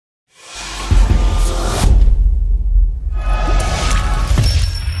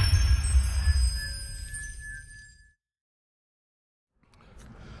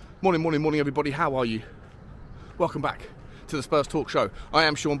Morning, everybody. How are you? Welcome back to the Spurs Talk Show. I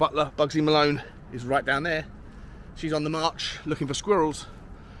am Sean Butler. Bugsy Malone is right down there. She's on the march looking for squirrels.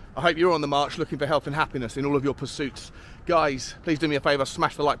 I hope you're on the march looking for health and happiness in all of your pursuits. Guys, please do me a favour,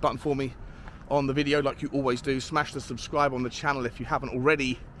 smash the like button for me on the video like you always do. Smash the subscribe on the channel if you haven't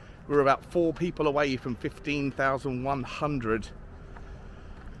already. We're about 4 people away from 15,100,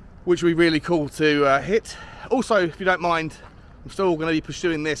 which would be really cool to hit. Also, if you don't mind, I'm still going to be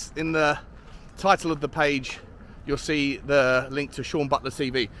pursuing this. In the title of the page, you'll see the link to Sean Butler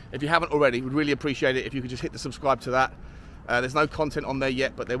TV. If you haven't already, we'd really appreciate it if you could just hit the subscribe to that. There's no content on there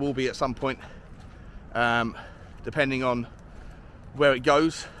yet, but there will be at some point, depending on where it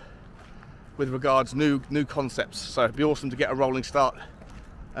goes with regards new concepts. So it'd be awesome to get a rolling start.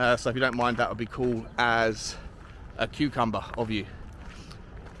 So if you don't mind, that would be cool as a cucumber of you.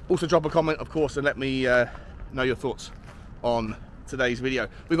 Also drop a comment, of course, and let me know your thoughts on today's video.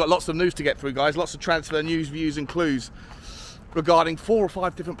 We've got lots of news to get through, guys. Lots of transfer news, views and clues regarding 4 or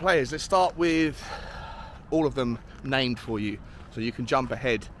 5 different players. Let's start with all of them named for you, so you can jump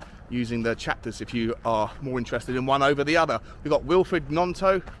ahead using the chapters if you are more interested in one over the other. We've got Wilfried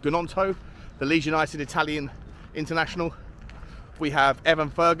GNONTO, the Leeds United Italian international. We have Evan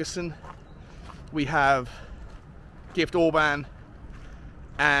Ferguson. We have Gift ORBAN.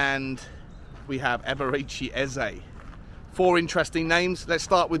 And we have EZE. 4 interesting names. Let's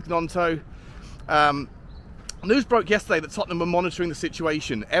start with GNONTO. News broke yesterday that Tottenham were monitoring the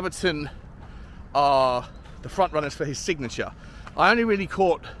situation. Everton are the front runners for his signature. I only really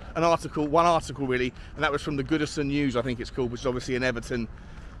caught one article really, and that was from the GNONTO News, I think it's called, which is obviously an Everton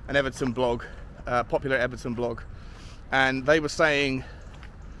blog, popular Everton blog. And they were saying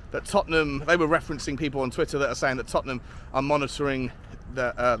that Tottenham, they were referencing people on Twitter that are saying that Tottenham are monitoring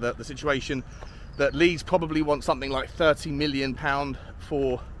the situation, that Leeds probably want something like £30 million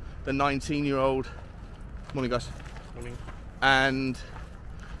for the 19-year-old. Morning, guys. Morning. And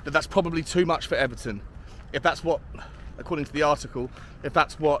that's probably too much for Everton. If that's what, according to the article, if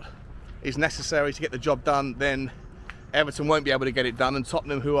that's what is necessary to get the job done, then Everton won't be able to get it done, and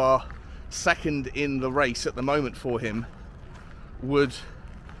Tottenham, who are second in the race at the moment for him, would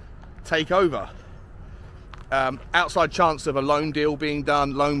take over. Outside chance of a loan deal being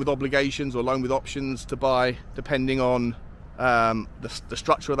done, loan with obligations or loan with options to buy, depending on the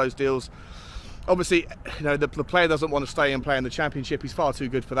structure of those deals. Obviously, you know, the player doesn't want to stay and play in the Championship. He's far too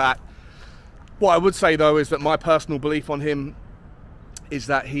good for that. What I would say, though, is that my personal belief on him is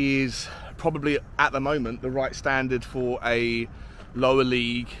that he is probably, at the moment, the right standard for a lower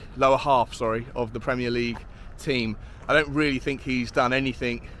half of the Premier League team. I don't really think he's done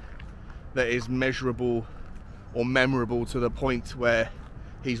anything that is measurable or memorable to the point where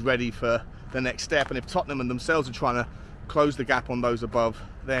he's ready for the next step. And if Tottenham and themselves are trying to close the gap on those above,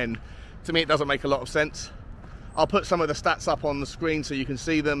 then to me it doesn't make a lot of sense. I'll put some of the stats up on the screen so you can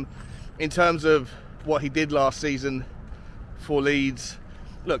see them. In terms of what he did last season for Leeds,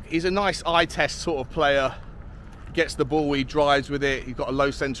 look, he's a nice eye test sort of player. Gets the ball, he drives with it, he's got a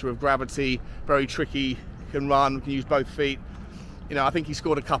low centre of gravity, very tricky, can run, can use both feet. You know, I think he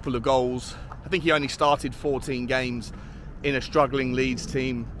scored a couple of goals. I think he only started 14 games in a struggling Leeds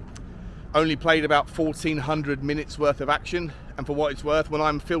team. Only played about 1,400 minutes worth of action. And for what it's worth, when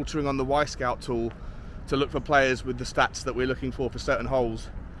I'm filtering on the Y-Scout tool to look for players with the stats that we're looking for certain holes,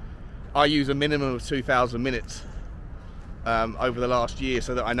 I use a minimum of 2,000 minutes over the last year,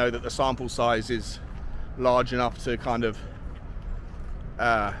 so that I know that the sample size is large enough to kind of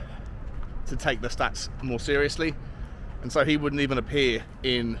to take the stats more seriously. And so he wouldn't even appear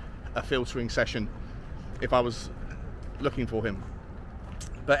in a filtering session if I was looking for him.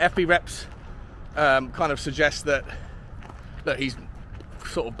 But FB reps kind of suggest that he's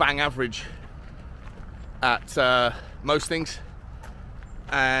sort of bang average at most things,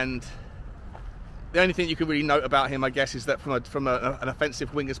 and the only thing you can really note about him, I guess, is that from an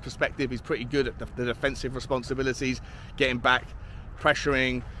offensive winger's perspective, he's pretty good at the defensive responsibilities, getting back,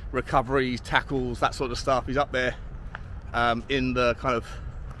 pressuring, recoveries, tackles, that sort of stuff. He's up there in the kind of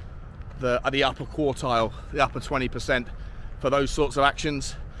the upper quartile, the upper 20% for those sorts of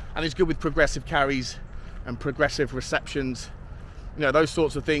actions, and he's good with progressive carries and progressive receptions. You know, those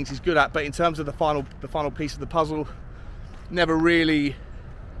sorts of things he's good at. But in terms of the final piece of the puzzle, never really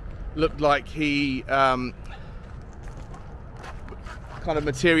looked like he kind of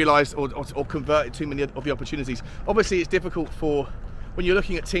materialised or converted too many of the opportunities. Obviously, it's difficult for when you're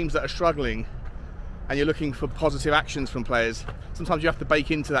looking at teams that are struggling and you're looking for positive actions from players. Sometimes you have to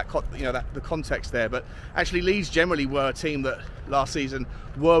bake into that, the context there. But actually, Leeds generally were a team that last season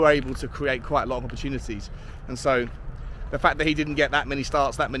were able to create quite a lot of opportunities, and so the fact that he didn't get that many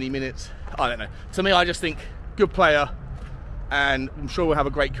starts, that many minutes, I don't know. To me, I just think good player, and I'm sure we'll have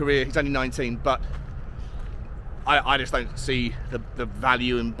a great career. He's only 19, but I just don't see the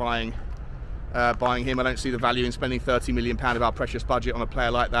value in buying him. I don't see the value in spending £30 million of our precious budget on a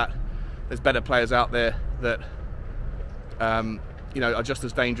player like that. There's better players out there that you know, are just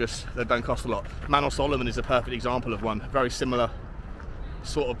as dangerous, that don't cost a lot. Manor Solomon is a perfect example of one. Very similar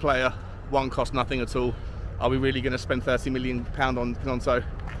sort of player. One cost nothing at all. Are we really going to spend £30 million on GNONTO?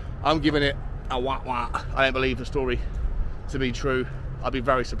 I'm giving it a wah-wah. I don't believe the story to be true. I'd be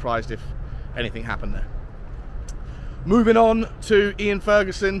very surprised if anything happened there. Moving on to Evan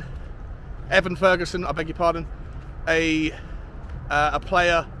Ferguson, I beg your pardon. A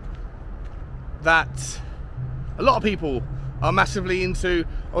player that a lot of people are massively into.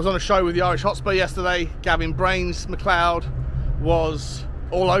 I was on a show with the Irish Hotspur yesterday. Gavin Brains McLeod was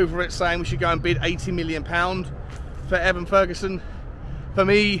all over it, saying we should go and bid £80 million for Evan Ferguson. For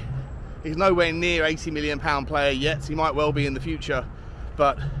me, he's nowhere near £80 million player yet. He might well be in the future,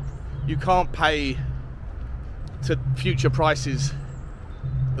 but you can't pay to future prices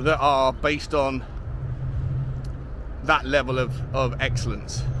that are based on that level of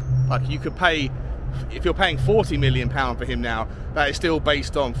excellence. Like, you could pay, if you're paying £40 million for him now, that is still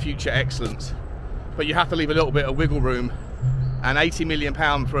based on future excellence, but you have to leave a little bit of wiggle room. And £80 million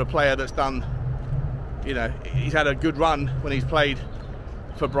for a player that's done, you know, he's had a good run when he's played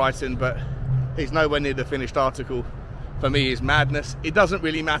for Brighton, but he's nowhere near the finished article, for me, is madness. It doesn't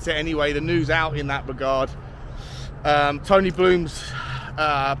really matter anyway. The news out in that regard. Tony Bloom's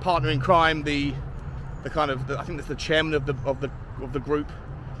partner in crime, the kind of, I think that's the chairman of the group.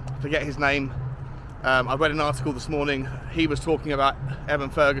 I forget his name. I read an article this morning. He was talking about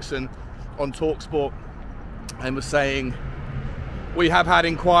Evan Ferguson on TalkSport and was saying, we have had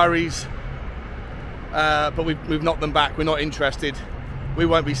inquiries, but we've knocked them back. We're not interested. We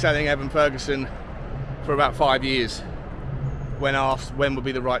won't be selling Evan Ferguson for about 5 years. When asked when would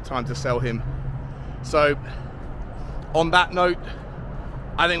be the right time to sell him. So, on that note,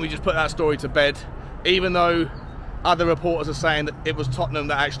 I think we just put that story to bed. Even though other reporters are saying that it was Tottenham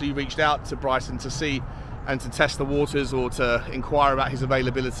that actually reached out to Brighton to see and to test the waters or to inquire about his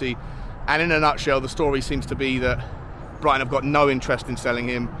availability. And in a nutshell, the story seems to be that Brighton have got no interest in selling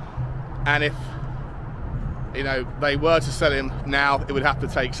him, and if, you know, they were to sell him now, it would have to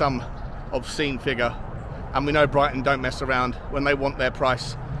take some obscene figure, and we know Brighton don't mess around. When they want their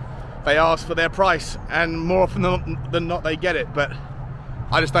price, they ask for their price, and more often than not they get it, but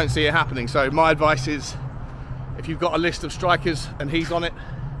I just don't see it happening. So my advice is, if you've got a list of strikers and he's on it,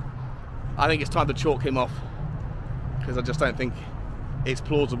 I think it's time to chalk him off, because I just don't think it's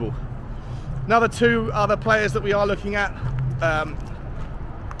plausible. Another two other players that we are looking at,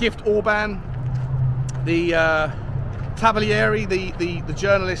 Gift Orban, the Tavolieri, the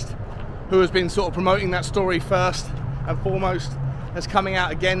journalist who has been sort of promoting that story first and foremost, is coming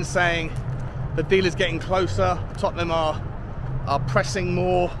out again saying the deal is getting closer. Tottenham are pressing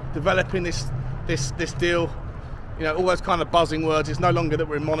more, developing this deal. You know, all those kind of buzzing words. It's no longer that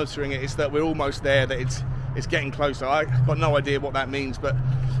we're monitoring it, it's that we're almost there, that it's getting closer. I've got no idea what that means, but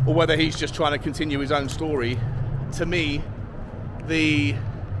or whether he's just trying to continue his own story. To me, the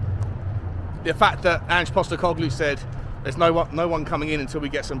fact that Ange Postecoglou said there's no one coming in until we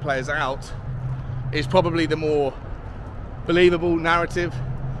get some players out is probably the more believable narrative.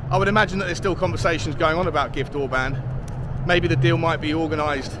 I would imagine that there's still conversations going on about Gift Orban. Maybe the deal might be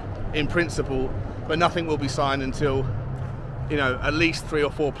organised in principle, but nothing will be signed until, you know, at least 3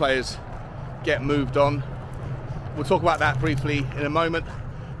 or 4 players get moved on. We'll talk about that briefly in a moment.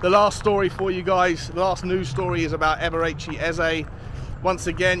 The last story for you guys, the last news story, is about Eberechi Eze. Once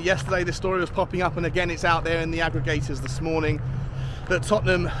again, yesterday this story was popping up, and again it's out there in the aggregators this morning, that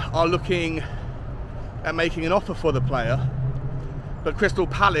Tottenham are looking at making an offer for the player. But Crystal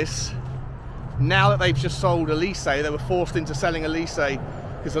Palace, now that they've just sold Olise, they were forced into selling Olise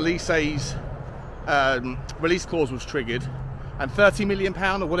because Olise's release clause was triggered, and £30 million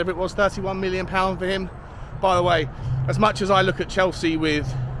or whatever it was, £31 million for him. By the way, as much as I look at Chelsea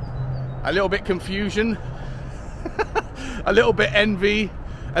with a little bit confusion, a little bit envy,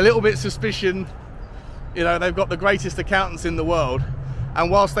 a little bit suspicion, you know, they've got the greatest accountants in the world,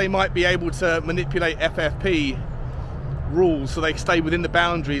 and whilst they might be able to manipulate FFP rules so they stay within the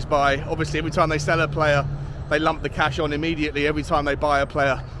boundaries by, obviously every time they sell a player they lump the cash on immediately, every time they buy a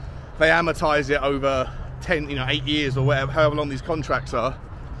player they amortize it over 8 years or whatever, however long these contracts are.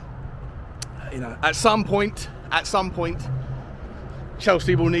 You know, at some point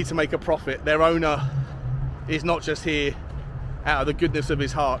Chelsea will need to make a profit. Their owner is not just here out of the goodness of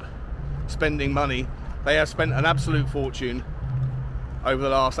his heart spending money. They have spent an absolute fortune over the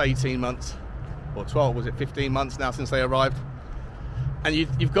last 18 months, or 12, was it 15 months now since they arrived. And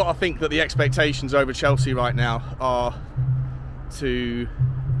you've got to think that the expectations over Chelsea right now are to,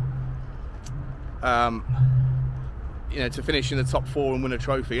 to finish in the top 4 and win a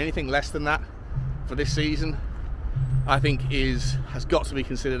trophy. Anything less than that for this season, I think has got to be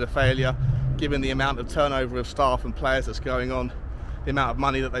considered a failure, given the amount of turnover of staff and players that's going on, the amount of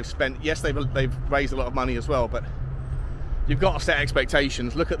money that they've spent. Yes, they've raised a lot of money as well, but you've got to set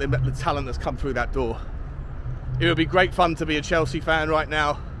expectations. Look at the talent that's come through that door. It would be great fun to be a Chelsea fan right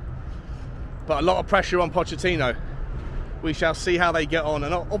now, but a lot of pressure on Pochettino. We shall see how they get on,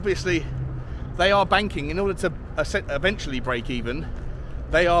 and obviously they are banking, in order to eventually break even,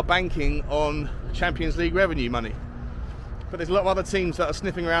 they are banking on Champions League revenue money. But there's a lot of other teams that are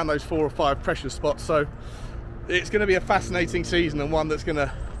sniffing around those 4 or 5 pressure spots, so it's going to be a fascinating season, and one that's going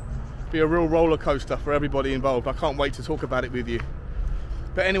to be a real roller coaster for everybody involved. I can't wait to talk about it with you.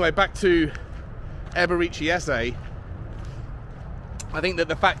 But anyway, back to EZE. I think that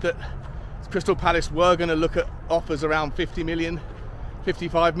the fact that Crystal Palace were going to look at offers around 50 million,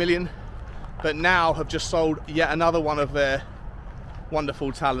 55 million, but now have just sold yet another one of their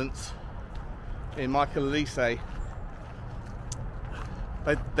wonderful talents in Michael OLISE.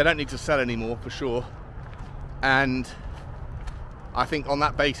 They don't need to sell anymore, for sure. And I think on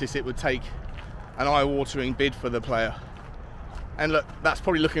that basis it would take an eye-watering bid for the player. And look, that's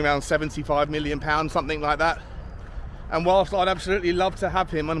probably looking around £75 million, something like that. And whilst I'd absolutely love to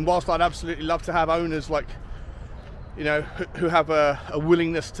have him, and whilst I'd absolutely love to have owners like, who have a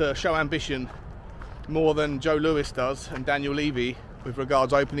willingness to show ambition more than Joe Lewis does and Daniel Levy with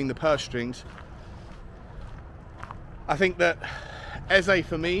regards opening the purse strings, I think that EZE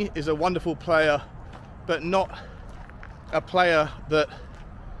for me is a wonderful player, but not a player that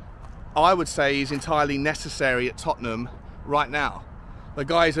I would say is entirely necessary at Tottenham right now. The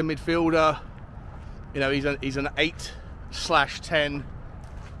guy is a midfielder, he's an 8/10.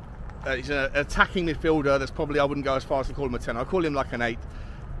 He's an attacking midfielder that's probably, I wouldn't go as far as to call him a 10. I call him like an 8,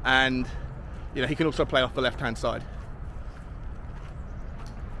 and he can also play off the left-hand side.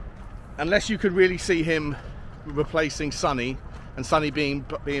 Unless you could really see him replacing Sonny, and Sonny being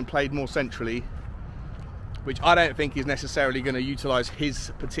played more centrally, which I don't think is necessarily going to utilise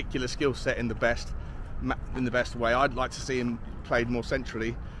his particular skill set in the best way. I'd like to see him played more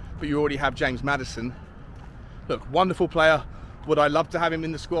centrally, but you already have James Maddison. Look, wonderful player. Would I love to have him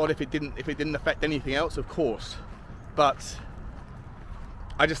in the squad if it didn't affect anything else? Of course, but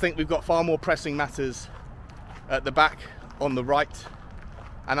I just think we've got far more pressing matters at the back, on the right,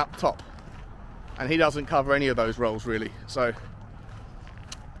 and up top, and he doesn't cover any of those roles really. So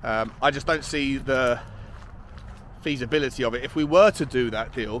I just don't see the feasibility of it. If we were to do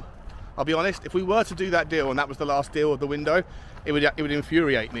that deal, I'll be honest, if we were to do that deal and that was the last deal of the window, it would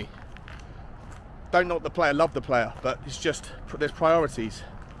infuriate me. Don't knock the player, love the player, but it's just, there's priorities,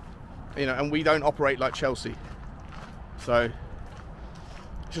 and we don't operate like Chelsea. So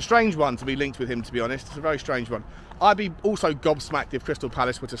it's a strange one to be linked with him, to be honest. It's a very strange one. I'd be also gobsmacked if Crystal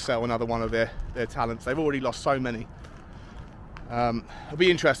Palace were to sell another one of their talents. They've already lost so many. It'll be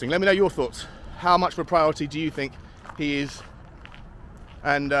interesting. Let me know your thoughts. How much of a priority do you think he is?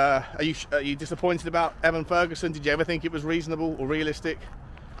 And are you disappointed about Evan Ferguson? Did you ever think it was reasonable or realistic?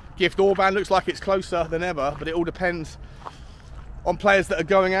 Gift Orban looks like it's closer than ever, but it all depends on players that are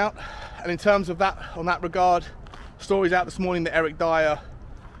going out. And in terms of that, on that regard, stories out this morning that Eric Dyer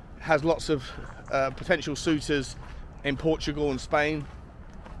has lots of potential suitors in Portugal and Spain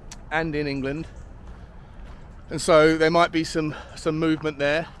and in England, and so there might be some movement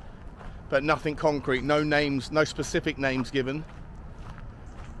there, but nothing concrete, no names, no specific names given.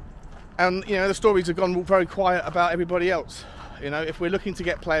 And the stories have gone very quiet about everybody else. If we're looking to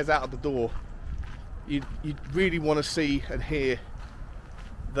get players out of the door, you really want to see and hear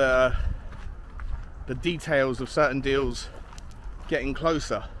the details of certain deals getting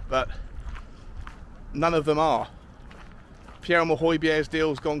closer, but none of them are. Pierre Hojbjerg's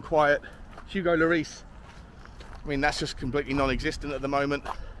deal's gone quiet. Hugo Lloris, that's just completely non-existent at the moment.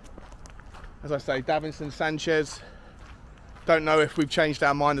 As I say, Davinson Sanchez, don't know if we've changed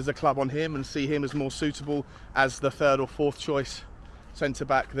our mind as a club on him and see him as more suitable as the 3rd or 4th choice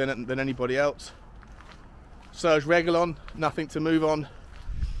centre-back than anybody else. Serge Reguilon, nothing to move on.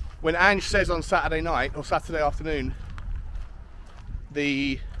 When Ange says on Saturday night or Saturday afternoon,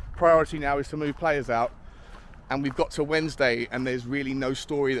 the priority now is to move players out, and we've got to Wednesday and there's really no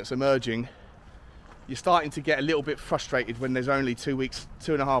story that's emerging, you're starting to get a little bit frustrated when there's only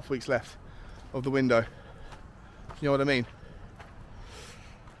 2.5 weeks left of the window. You know what I mean?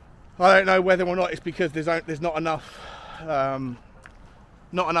 I don't know whether or not it's because there's not enough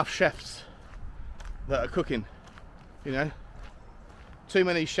chefs that are cooking, you know. Too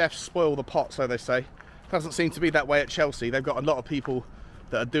many chefs spoil the pot, so they say. Doesn't seem to be that way at Chelsea. They've got a lot of people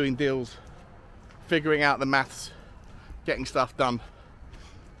that are doing deals, figuring out the maths, getting stuff done.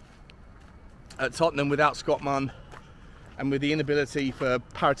 At Tottenham, without Scott Munn and with the inability for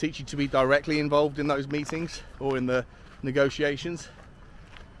Paratici to be directly involved in those meetings or in the negotiations,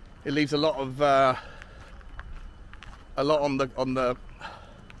 it leaves a lot on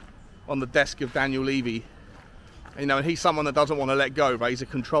the desk of Daniel Levy. You know, and he's someone that doesn't want to let go, right? He's a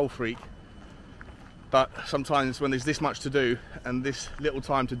control freak. But sometimes when there's this much to do and this little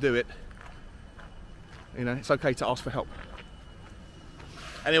time to do it, you know, it's okay to ask for help.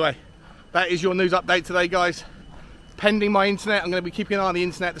 Anyway, that is your news update today, guys. Pending my internet, I'm going to be keeping an eye on the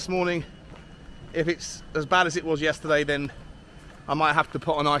internet this morning. If it's as bad as it was yesterday, then I might have to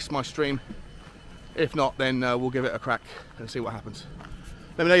put on ice my stream. If not, then we'll give it a crack and see what happens.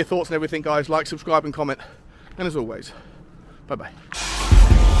 Let me know your thoughts and everything, guys. Like, subscribe and comment. And as always, bye-bye.